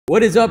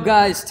What is up,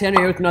 guys? Tanner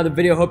here with another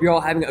video. Hope you're all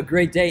having a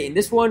great day. In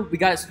this one, we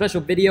got a special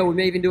video. We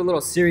may even do a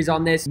little series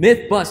on this.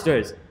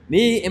 Mythbusters.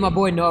 Me and my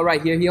boy Noah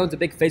right here. He owns a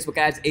big Facebook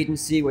ads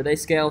agency where they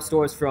scale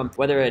stores from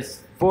whether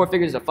it's 4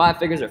 figures to 5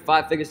 figures or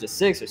 5 figures to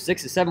 6 or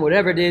 6 to 7,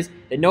 whatever it is.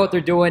 They know what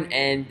they're doing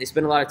and they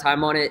spend a lot of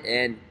time on it,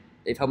 and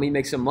they've helped me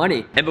make some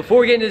money. And before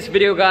we get into this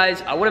video,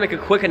 guys, I want to make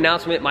a quick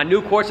announcement. My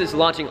new course is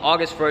launching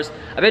August 1st.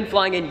 I've been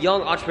flying in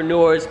young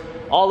entrepreneurs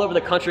all over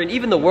the country and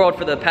even the world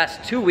for the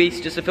past 2 weeks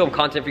just to film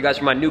content for you guys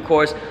for my new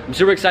course. I'm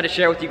super excited to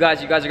share with you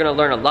guys. You guys are gonna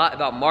learn a lot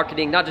about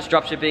marketing, not just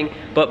dropshipping,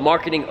 but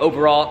marketing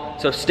overall.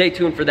 So stay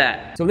tuned for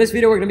that. So in this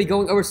video, we're gonna be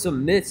going over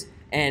some myths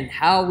and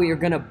how we are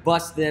gonna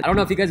bust them. I don't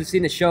know if you guys have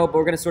seen the show, but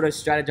we're gonna sort of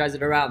strategize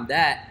it around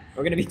that.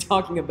 We're gonna be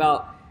talking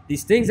about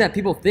these things that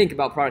people think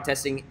about product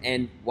testing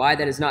and why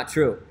that is not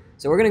true.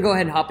 So we're gonna go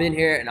ahead and hop in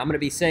here and I'm gonna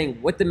be saying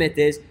what the myth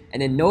is,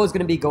 and then Noah's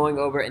gonna be going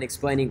over and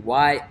explaining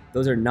why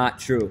those are not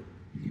true.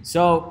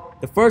 So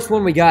the first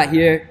one we got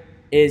here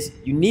is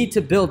you need to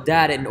build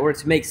data in order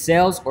to make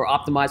sales or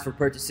optimize for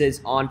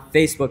purchases on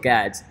Facebook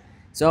ads.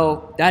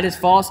 So that is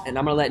false, and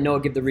I'm gonna let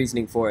Noah give the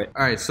reasoning for it.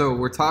 All right, so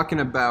we're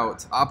talking about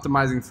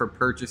optimizing for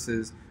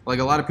purchases. Like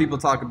a lot of people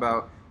talk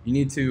about, you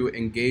need to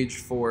engage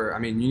for,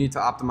 you need to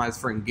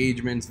optimize for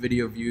engagements,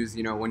 video views,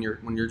 you know, when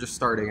you're just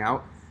starting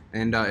out.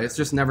 And it's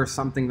just never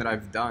something that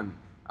I've done.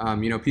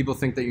 You know, people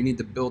think that you need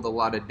to build a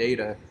lot of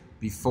data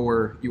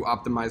before you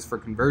optimize for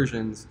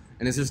conversions,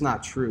 and it's just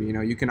not true. You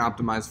know, you can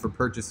optimize for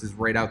purchases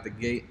right out the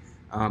gate.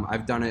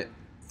 I've done it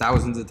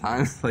thousands of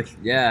times. Like,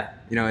 yeah,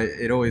 you know,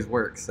 it always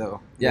works. So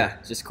yeah,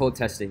 just cold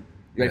testing.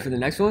 You ready for the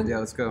next one? Yeah,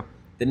 let's go.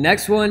 The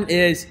next one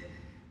is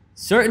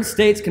certain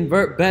states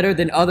convert better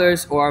than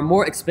others or are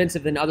more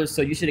expensive than others,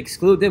 so you should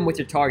exclude them with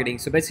your targeting.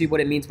 So basically what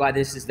it means by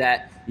this is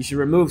that you should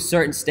remove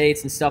certain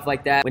states and stuff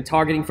like that when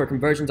targeting for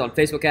conversions on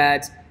Facebook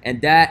ads, and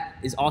that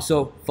is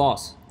also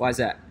false. Why is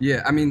that?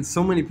 Yeah, I mean,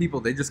 so many people,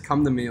 they just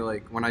come to me,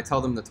 like, when I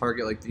tell them to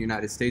target like the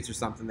United States or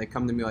something, they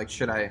come to me like,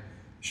 should I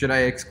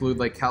exclude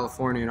like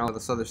California and all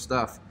this other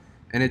stuff?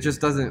 And it just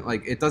doesn't,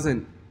 like, it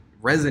doesn't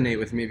resonate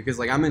with me, because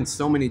like I'm in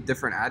so many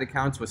different ad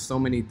accounts with so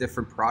many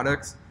different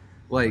products.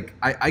 Like,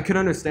 I could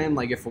understand,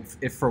 like,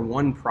 if for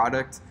one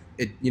product,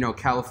 you know,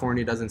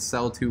 California doesn't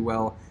sell too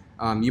well,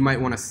 you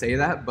might want to say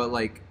that, but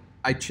like,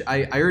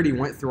 I already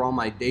went through all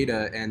my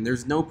data, and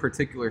there's no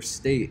particular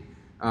state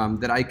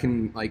that I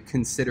can like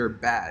consider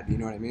bad. You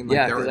know what I mean? Like,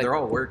 yeah, they're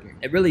all working.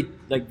 It really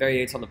like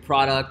varies on the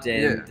product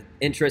and the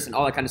interest and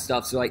all that kind of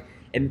stuff. So like,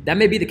 and that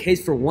may be the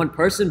case for one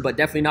person, but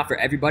definitely not for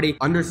everybody.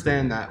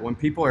 Understand that when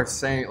people are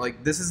saying,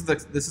 like, this is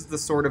the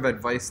sort of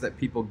advice that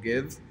people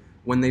give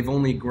when they've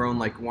only grown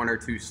like 1 or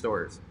 2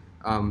 stores.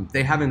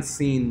 They haven't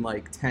seen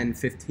like 10,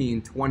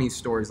 15, 20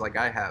 stores like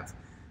I have.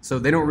 So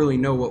they don't really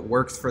know what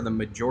works for the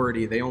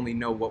majority. They only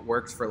know what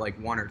works for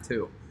like 1 or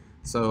 2.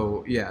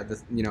 So yeah,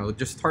 you know,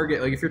 just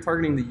target, like if you're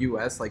targeting the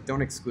US, like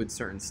don't exclude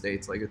certain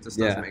states. Like it just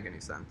doesn't make any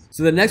sense.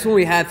 So the next one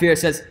we have here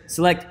says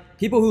select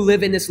people who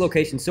live in this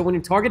location. So when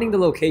you're targeting the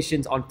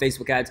locations on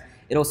Facebook ads,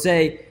 it'll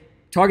say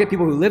target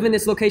people who live in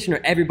this location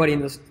or everybody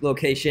in this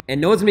location. And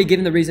no one's gonna be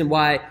given the reason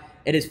why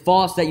it is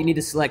false that you need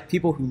to select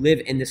people who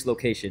live in this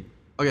location.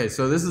 Okay,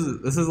 so this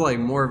is like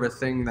more of a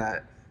thing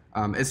that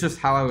it's just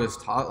how I was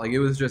taught. Like, it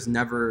was just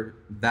never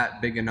that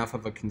big enough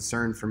of a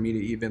concern for me to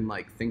even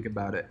like think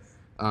about it.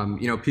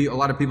 You know, a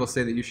lot of people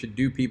say that you should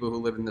do people who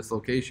live in this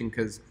location,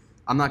 because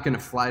I'm not going to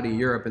fly to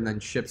Europe and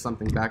then ship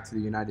something back to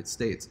the United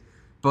States.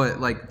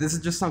 But like, this is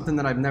just something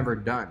that I've never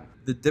done.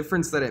 The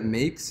difference that it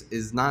makes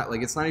is not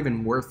like, it's not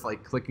even worth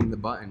like clicking the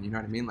button. You know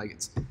what I mean? Like,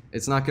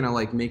 it's not gonna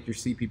like make your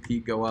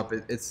CPP go up.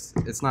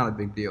 It's not a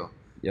big deal.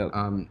 Yep.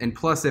 And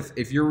plus,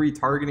 if your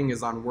retargeting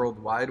is on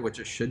worldwide, which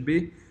it should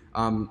be,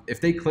 if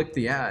they click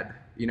the ad,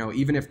 you know,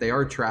 even if they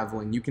are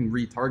traveling, you can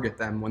retarget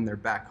them when they're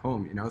back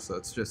home. You know, so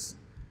it's just,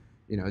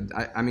 you know,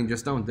 I mean,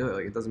 just don't do it.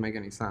 Like, it doesn't make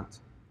any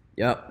sense.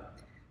 Yep.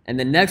 And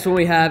the next one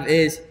we have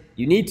is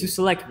you need to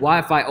select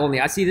Wi-Fi only.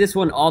 I see this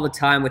one all the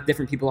time with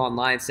different people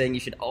online saying you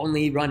should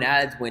only run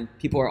ads when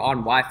people are on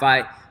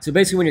Wi-Fi. So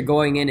basically when you're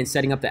going in and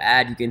setting up the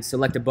ad, you can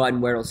select a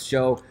button where it'll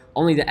show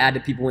only the ad to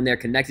people when they're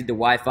connected to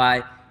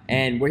Wi-Fi.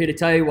 And we're here to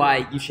tell you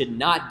why you should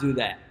not do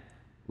that.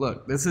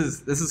 Look, this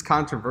is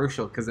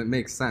controversial because it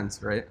makes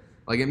sense, right?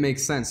 Like, it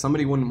makes sense.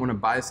 Somebody wouldn't want to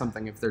buy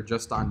something if they're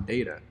just on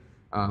data,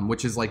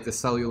 which is like the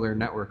cellular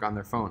network on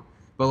their phone.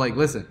 But like,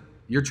 listen,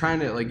 you're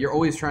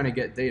always trying to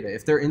get data.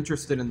 If they're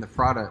interested in the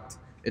product,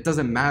 it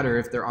doesn't matter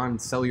if they're on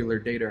cellular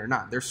data or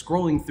not. They're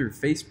scrolling through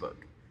Facebook.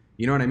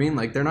 You know what I mean?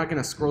 Like, they're not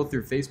going to scroll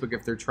through Facebook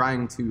if they're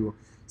trying to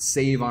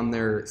save on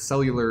their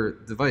cellular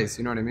device.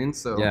 You know what I mean?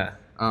 So yeah.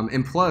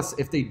 And plus,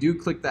 if they do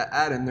click that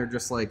ad and they're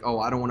just like, oh,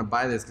 I don't want to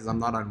buy this because I'm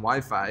not on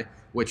Wi-Fi,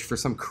 which for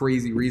some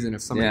crazy reason,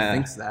 if somebody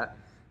thinks that,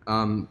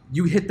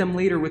 you hit them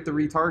later with the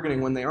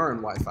retargeting when they are on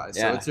Wi-Fi.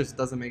 So it just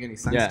doesn't make any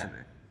sense to me.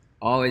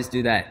 Always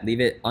do that. Leave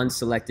it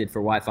unselected for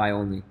Wi-Fi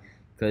only,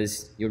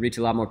 because you'll reach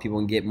a lot more people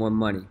and get more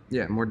money.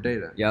 Yeah, more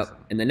data. Yep. So.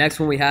 And the next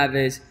one we have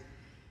is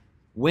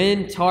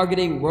when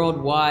targeting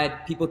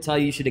worldwide, people tell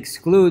you should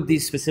exclude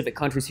these specific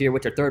countries here,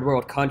 which are third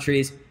world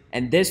countries.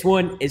 And this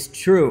one is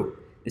true.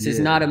 This is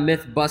not a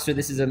myth buster.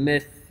 This is a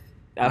myth.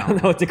 I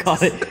don't know what to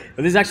call it,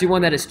 but this is actually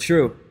one that is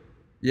true.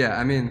 Yeah,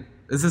 I mean,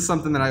 this is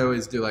something that I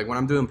always do. Like when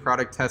I'm doing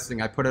product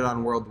testing, I put it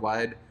on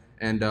worldwide,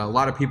 and a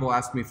lot of people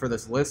ask me for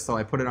this list, so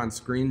I put it on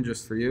screen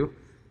just for you.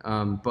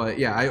 But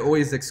yeah, I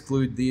always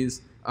exclude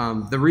these.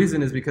 The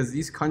reason is because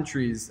these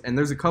countries, and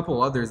there's a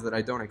couple others that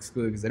I don't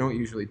exclude because they don't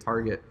usually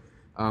target,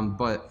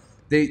 but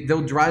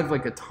they'll drive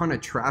like a ton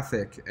of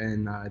traffic,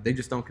 and they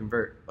just don't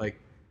convert. Like,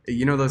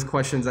 you know, those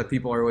questions that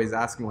people are always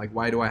asking, like,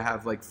 why do I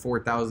have like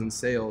 4,000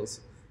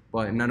 sales,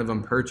 but none of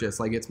them purchase?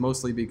 Like, it's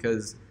mostly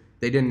because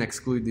they didn't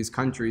exclude these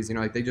countries, you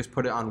know, like they just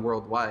put it on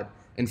worldwide.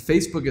 And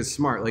Facebook is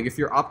smart. Like if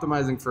you're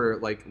optimizing for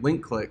like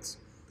link clicks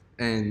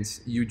and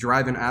you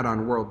drive an ad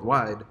on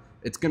worldwide,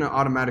 it's going to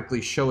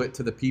automatically show it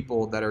to the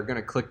people that are going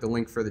to click the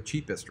link for the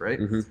cheapest, right?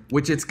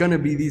 Which it's going to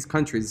be these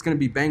countries. It's going to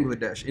be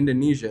Bangladesh,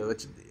 Indonesia,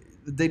 which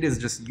the data is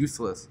just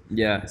useless.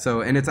 Yeah.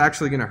 So, and it's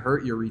actually going to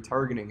hurt your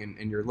retargeting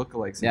and your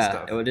lookalikes and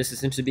stuff. Yeah, it would just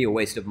essentially be a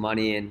waste of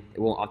money, and it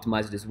won't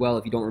optimize it as well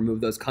if you don't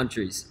remove those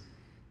countries.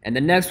 And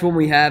the next one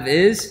we have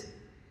is,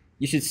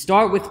 you should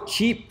start with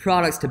cheap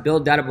products to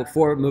build data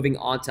before moving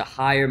on to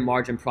higher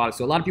margin products.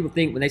 So a lot of people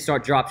think when they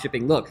start drop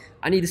shipping, look,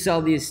 I need to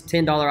sell these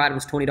 $10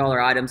 items,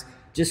 $20 items,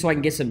 just so I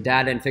can get some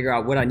data and figure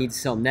out what I need to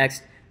sell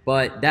next.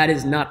 But that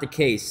is not the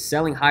case.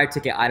 Selling higher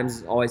ticket items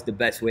is always the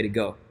best way to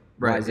go.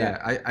 Right,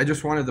 yeah. I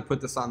just wanted to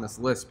put this on this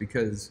list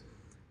because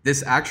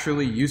this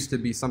actually used to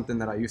be something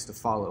that I used to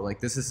follow. Like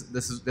this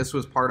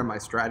was part of my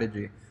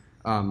strategy,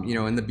 you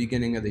know, in the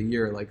beginning of the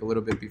year, like a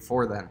little bit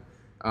before then.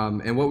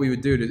 And what we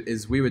would do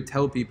is we would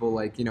tell people,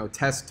 like, you know,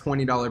 test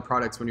 $20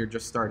 products when you're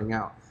just starting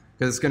out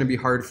because it's going to be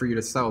hard for you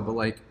to sell. But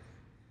like,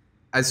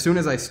 as soon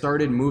as I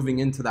started moving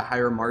into the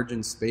higher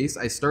margin space,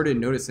 I started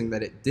noticing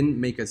that it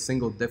didn't make a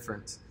single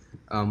difference,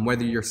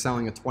 whether you're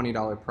selling a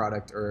 $20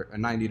 product or a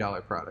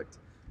 $90 product.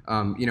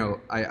 You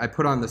know, I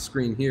put on the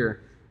screen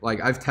here,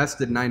 like I've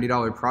tested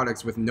 $90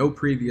 products with no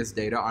previous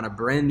data on a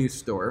brand new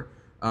store.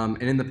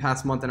 And in the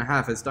past month and a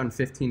half, it's done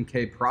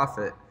 15K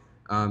profit.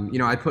 You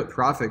know, I put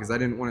profit because I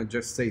didn't want to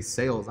just say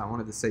sales. I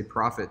wanted to say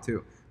profit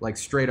too. Like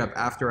straight up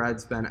after ad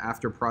spend,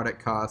 after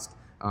product cost,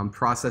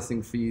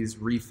 processing fees,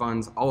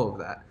 refunds, all of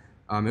that.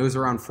 It was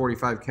around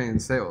 45K in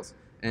sales.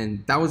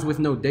 And that was with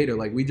no data.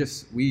 Like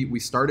we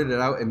started it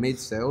out and made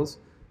sales,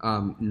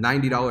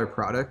 $90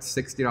 product,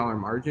 $60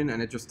 margin,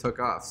 and it just took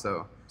off.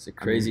 So it's a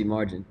crazy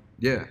margin.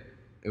 Yeah,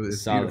 it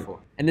was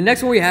beautiful. And the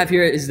next one we have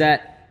here is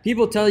that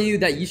people tell you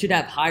that you should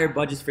have higher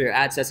budgets for your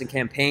ad sets and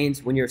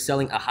campaigns when you're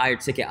selling a higher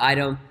ticket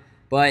item.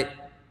 But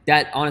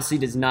that honestly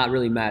does not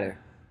really matter.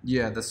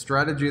 Yeah, the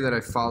strategy that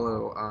I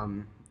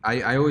follow,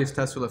 I always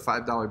test with a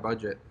 $5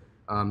 budget.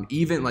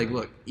 Even like,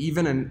 look,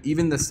 even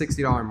the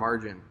 $60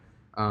 margin,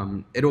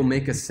 it'll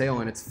make a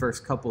sale in its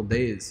first couple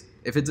days.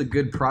 If it's a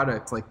good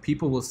product, like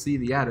people will see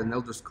the ad and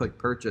they'll just click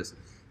purchase.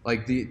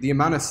 Like the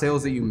amount of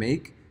sales that you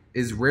make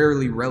is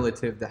rarely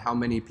relative to how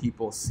many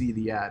people see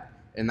the ad.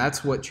 And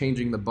that's what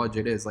changing the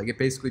budget is. Like it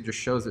basically just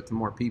shows it to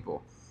more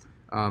people.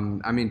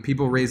 I mean,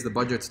 people raise the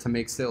budgets to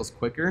make sales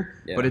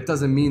quicker, but it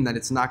doesn't mean that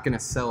it's not going to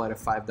sell at a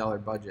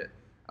 $5 budget.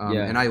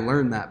 And I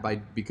learned that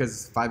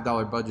because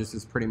 $5 budgets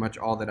is pretty much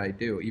all that I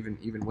do,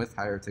 even with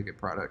higher ticket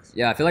products.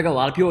 Yeah, I feel like a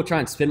lot of people try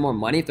and spend more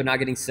money if they're not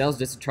getting sales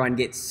just to try and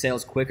get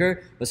sales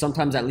quicker. But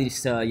sometimes that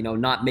leads to, you know,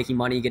 not making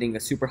money, getting a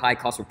super high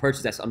cost per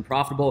purchase that's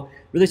unprofitable.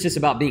 Really, it's just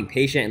about being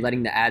patient and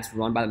letting the ads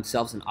run by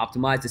themselves and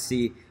optimize to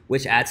see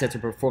which ad sets are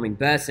performing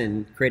best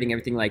and creating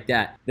everything like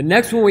that. The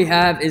next one we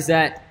have is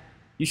that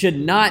you should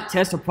not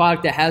test a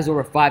product that has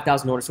over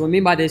 5,000 orders. So what I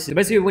mean by this is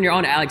basically when you're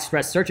on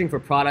AliExpress searching for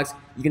products,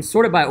 you can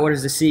sort it by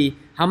orders to see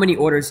how many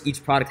orders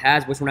each product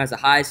has, which one has the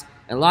highest.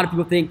 And a lot of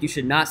people think you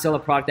should not sell a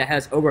product that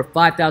has over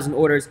 5,000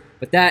 orders,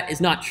 but that is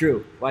not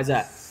true. Why is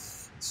that?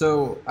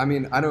 So, I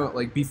mean, I don't,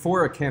 like,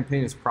 before a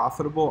campaign is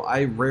profitable,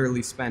 I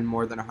rarely spend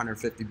more than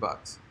 150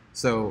 bucks.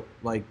 So,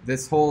 like,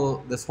 this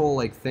whole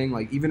like thing,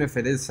 like, even if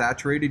it is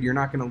saturated, you're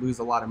not going to lose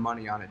a lot of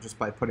money on it just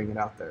by putting it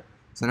out there.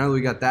 So now that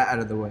we got that out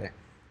of the way,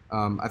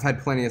 I've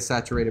had plenty of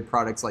saturated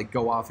products like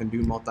go off and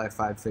do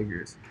multi-5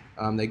 figures.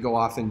 They go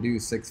off and do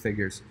 6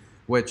 figures,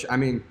 which, I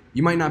mean,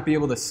 you might not be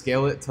able to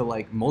scale it to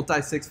like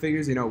multi-6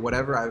 figures, you know,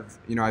 whatever. I've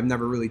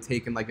never really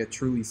taken like a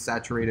truly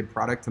saturated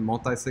product to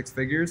multi-6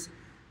 figures,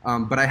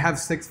 but I have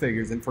 6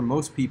 figures, and for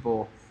most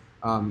people,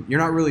 you're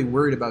not really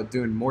worried about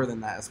doing more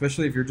than that,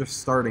 especially if you're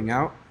just starting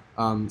out.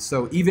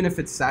 So even if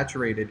it's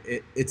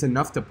saturated, it's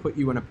enough to put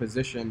you in a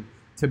position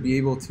to be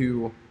able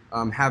to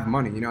have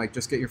money, you know, like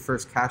just get your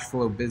first cash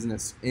flow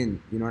business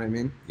in, you know what I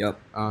mean? Yep.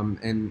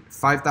 And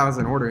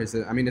 5,000 orders,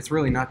 I mean, it's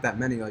really not that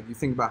many. Like you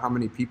think about how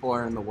many people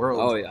are in the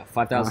world. Oh yeah,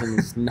 5,000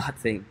 is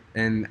nothing.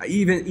 And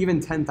even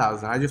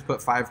 10,000, I just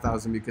put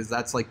 5,000 because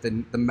that's like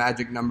the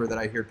magic number that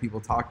I hear people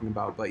talking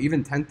about. But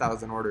even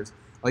 10,000 orders,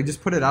 like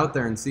just put it out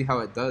there and see how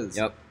it does.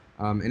 Yep.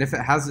 And if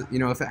it has, you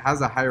know, if it has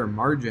a higher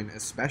margin,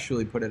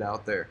 especially put it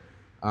out there.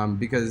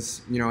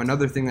 Because, you know,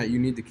 another thing that you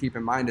need to keep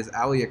in mind is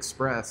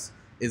AliExpress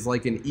is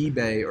like an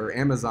eBay or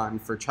Amazon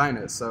for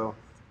China. So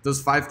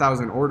those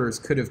 5,000 orders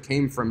could have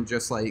came from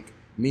just like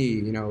me,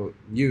 you know,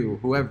 you,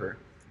 whoever.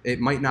 it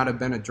might not have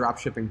been a drop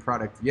shipping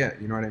product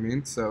yet. You know what I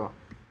mean? So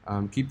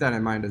keep that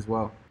in mind as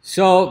well.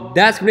 So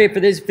that's gonna be it for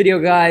this video,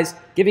 guys.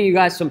 Giving you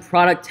guys some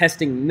product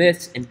testing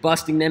myths and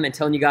busting them and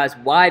telling you guys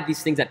why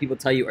these things that people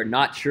tell you are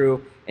not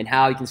true and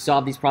how you can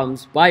solve these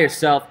problems by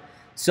yourself.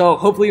 So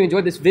hopefully you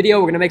enjoyed this video.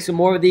 We're gonna make some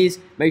more of these.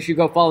 Make sure you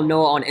go follow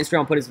Noah on Instagram.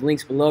 I'll put his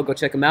links below. Go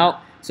check him out.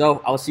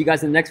 So I will see you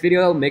guys in the next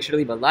video. Make sure to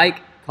leave a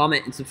like,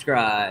 comment, and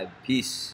subscribe. Peace.